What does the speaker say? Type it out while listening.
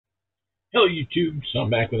Hello YouTube, so I'm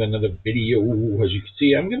back with another video. As you can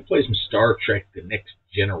see, I'm going to play some Star Trek The Next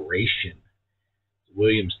Generation.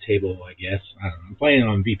 Williams table, I guess. I don't know. I'm playing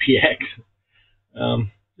on VPX.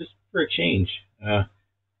 Just for a change.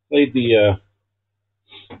 Played the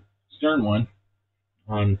Stern one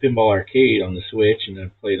on Pinball Arcade on the Switch, and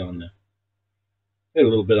then played a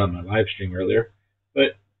little bit on my live stream earlier.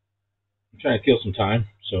 But I'm trying to kill some time,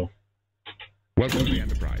 so. Welcome to the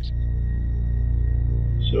Enterprise.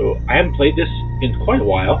 So I haven't played this in quite a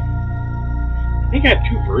while. I think I have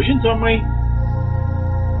two versions on my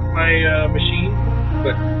machine,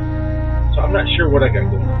 but so I'm not sure what I got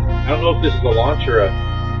going on. I don't know if this is a launch or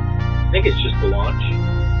I think it's just a launch.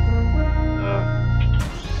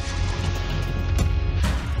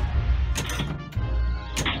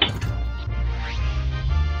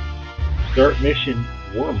 Start mission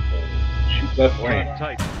wormhole. Shoot left ramp.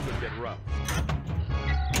 Tight. Get rough.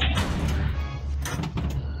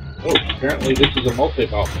 Oh, apparently this is a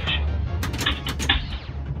multi-ball mission.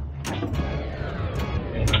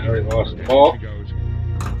 And I already lost the ball.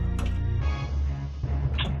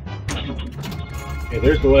 Okay,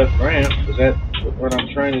 there's the left ramp. Is that what I'm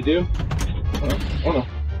trying to do? Oh no.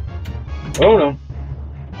 Oh no.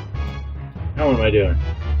 Now what am I doing?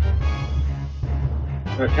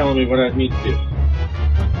 Not telling me what I need to do.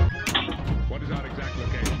 What is our exact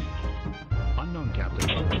location? Unknown,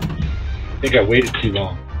 Captain. I think I waited too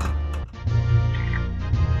long.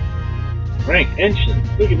 Rank engine.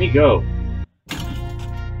 Look at me go.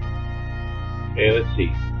 Okay, let's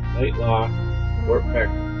see. Light lock. Warp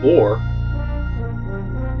factor 4.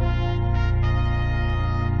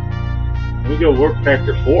 Let me go warp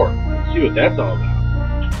factor 4. Let's see what that's all about.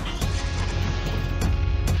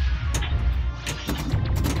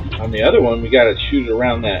 On the other one, we got to shoot it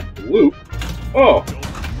around that loop. Oh!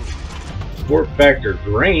 Warp factor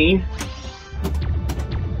drain.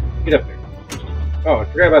 Get up there. Oh, I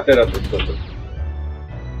forgot about that upper flipper.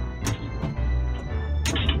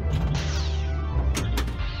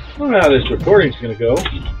 I don't know how this recording's going to go.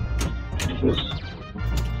 Just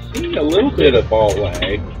seeing a little bit of ball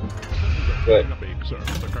lag, but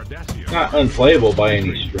not unplayable by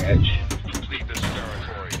any stretch.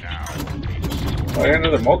 Oh, I got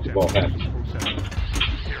another multi-ball happening.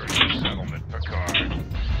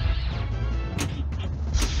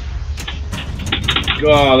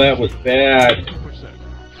 Oh, that was bad.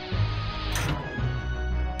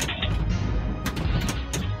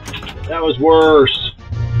 That was worse.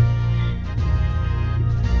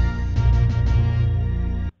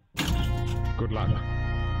 Good luck.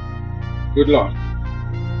 Good luck.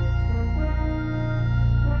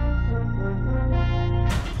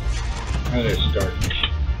 I'm gonna start.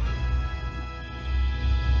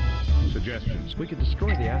 Suggestions. We could destroy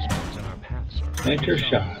the asteroids in our path, sir. Enter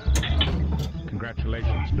shot.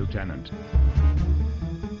 Congratulations, Lieutenant.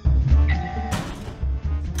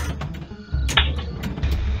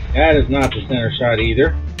 That is not the center shot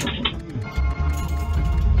either.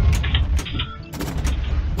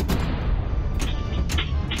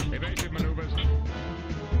 Evasive maneuvers.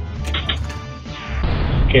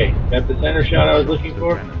 Okay, that's the center shot I was looking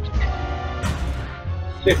for.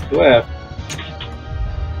 6 left.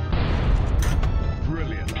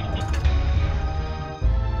 Brilliant.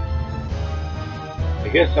 I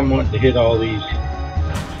guess I'm wanting to hit all these.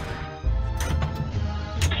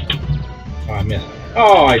 Oh, I missed.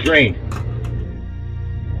 Oh, I drained.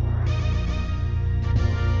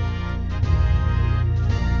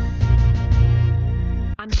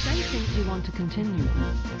 I'm sensing you want to continue.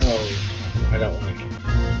 Oh, I don't want to.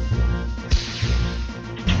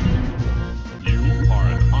 You are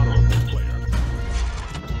an honorable player.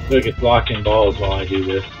 Look, it's blocking balls while I do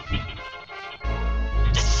this.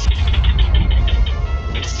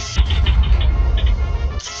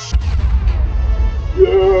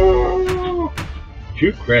 Yeah!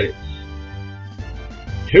 2 credits.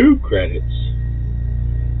 2 credits.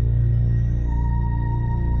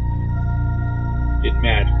 Didn't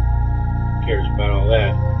matter. Who cares about all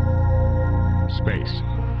that? Space.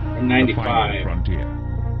 I'm 95. Frontier.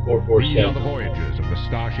 447. These are the voyages of the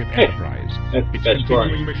Starship Enterprise. That's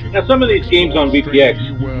right. Now, some of these games on VPX,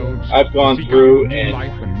 I've gone through and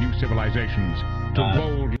life and new civilizations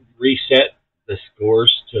to reset the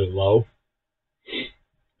scores to low.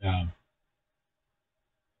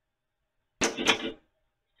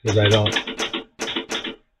 Because I don't.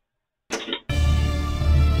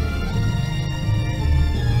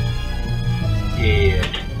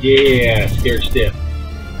 Yeah, scared stiff.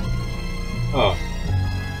 Oh.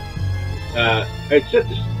 I'd set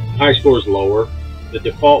the high scores lower. The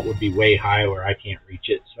default would be way high where I can't reach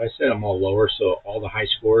it. So I set them all lower so all the high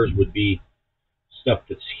scores would be stuff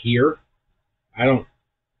that's here I don't.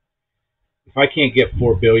 If I can't get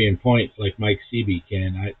 4 billion points like Mike Seabee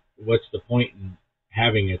can, what's the point in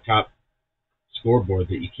having a top scoreboard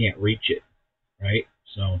that you can't reach it, right?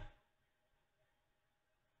 So,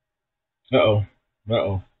 got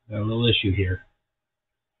a little issue here.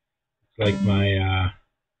 It's like my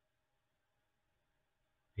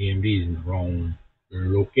DMD is in the wrong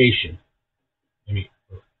location.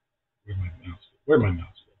 Where'd my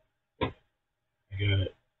mouse go? I got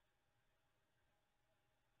it.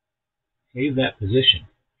 Save that position.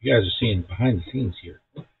 You guys are seeing behind the scenes here.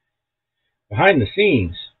 Behind the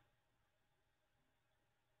scenes.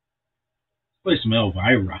 Let's play some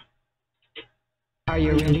Elvira. Are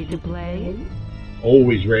you ready to play?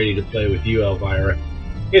 Always ready to play with you, Elvira.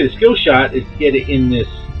 Okay, the skill shot is to get it in this.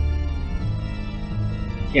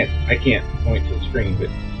 I can't point to the screen, but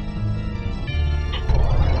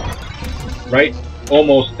right,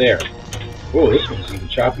 almost there. Oh, this one's even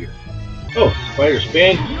choppier. Oh, spider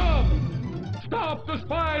spin. Stop the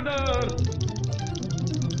spider!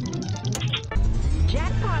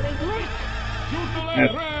 Jackpot is lit. Shoot the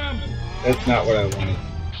left ram! That's not what I wanted.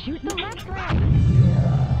 Shoot the left ram.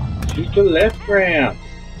 Shoot the left ram.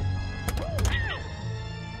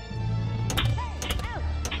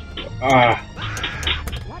 Ah.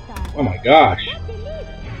 Oh my gosh.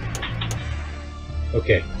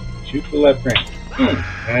 Okay. Shoot the left ram.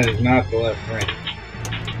 That is not the left ram.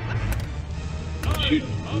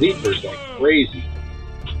 Shooting leapers like crazy.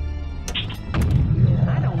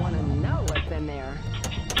 I don't want to know what's in there.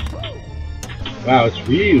 Wow, it's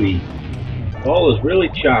really... ball is really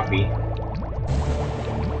choppy.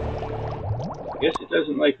 Guess it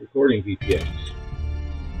doesn't like recording VPX.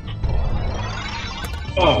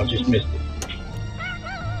 Oh, just missed it.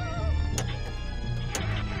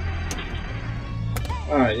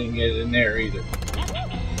 Oh, I didn't get it in there either.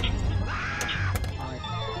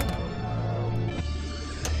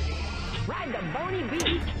 Ride the bony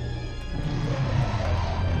beast.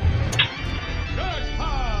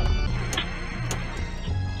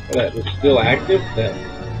 Oh, that was still active? That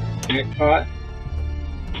jackpot?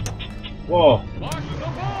 Whoa. Watch the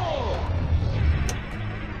ball!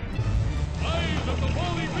 Eyes of the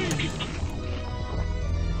bally beast!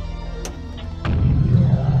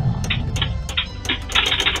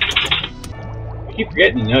 I keep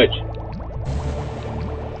forgetting to nudge.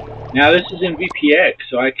 Now this is in VPX,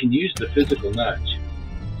 so I can use the physical nudge.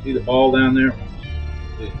 See the ball down there?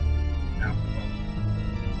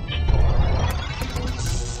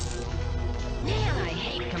 Man, I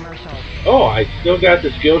hate commercials. Oh, I still got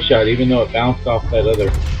the skill shot, even though it bounced off that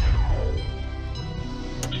other.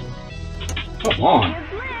 Come on.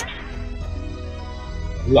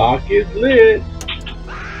 Lock is lit.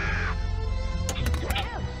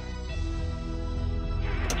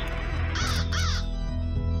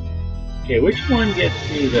 Okay, which one gets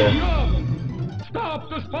me the... Stop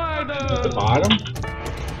the spider! At the bottom?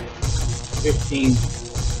 15.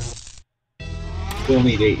 Still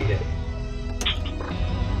need 8 hits.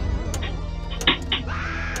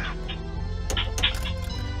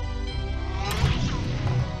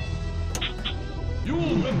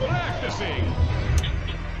 You've been practicing!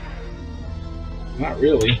 Not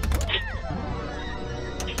really.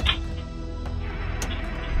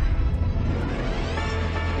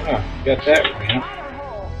 Ah, got that ramp.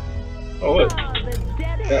 Oh look.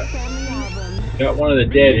 Got one of the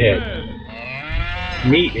deadheads.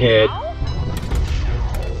 Meathead.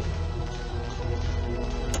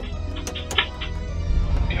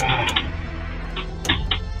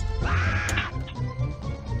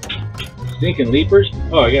 Stinking leapers?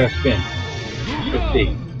 Oh, I gotta spin. Let's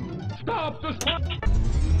see. Stop the spider!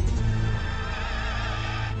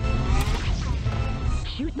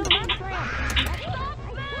 Shoot the left ramp.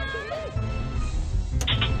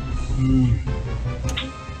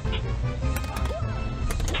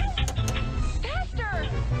 Faster!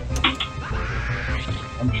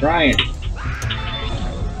 I'm trying.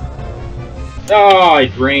 Oh, I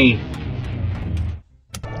drained.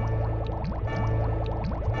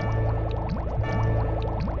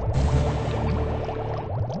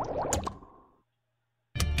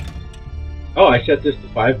 Oh, I set this to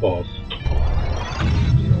 5 balls.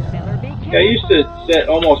 Yeah, I used to set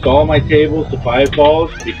almost all my tables to 5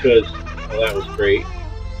 balls because, well, that was great.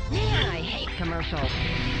 Man, I hate commercials.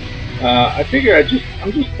 I figure I'm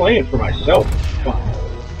just playing for myself. It's fun.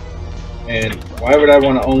 And why would I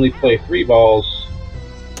want to only play 3 balls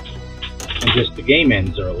and just the game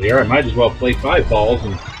ends earlier? I might as well play 5 balls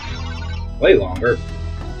and play longer.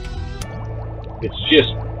 It's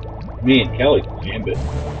just me and Kelly playing, but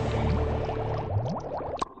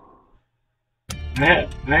I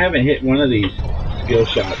haven't hit one of these skill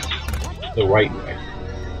shots the right way.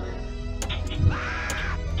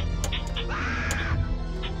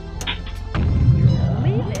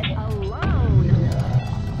 Leave it alone.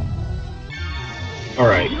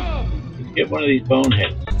 Alright, let's get one of these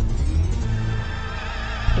boneheads.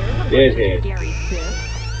 Here's a Deadhead. scary sis.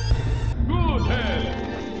 Good head.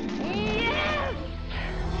 Yes!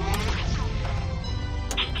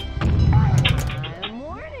 I'm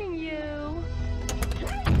warning you.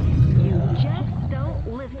 You just don't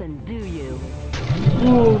listen, do you?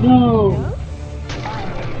 Oh no!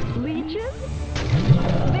 Leeches?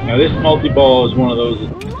 Now this multi-ball is one of those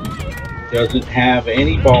that doesn't have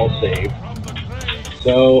any ball save,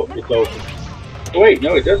 so it's over. Oh, wait,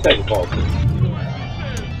 no, it does have a ball save.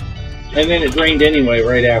 And then it drained anyway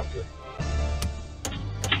right after.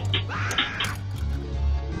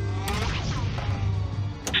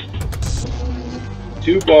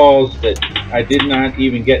 Two balls that I did not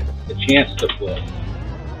even get the chance to flip.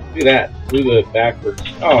 Look at that, flew it backwards.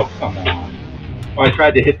 Oh, come on. Oh, I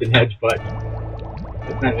tried to hit the hedge button.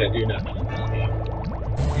 It's not going to do nothing in this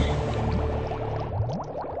game.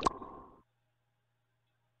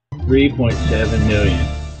 $3.7 million.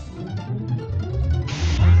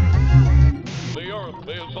 The earth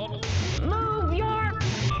is on. Move your...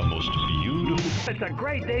 A most beautiful. It's a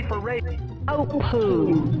great day for racing. Oh,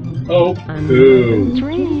 poo. Oh, Unpleasant poo.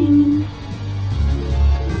 dreams.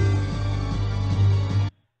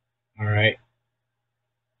 Alright.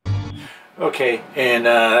 Okay, and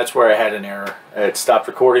that's where I had an error. It stopped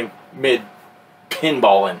recording mid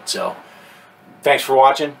pinballing. So, thanks for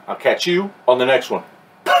watching. I'll catch you on the next one.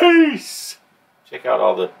 Peace! Check out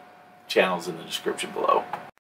all the channels in the description below.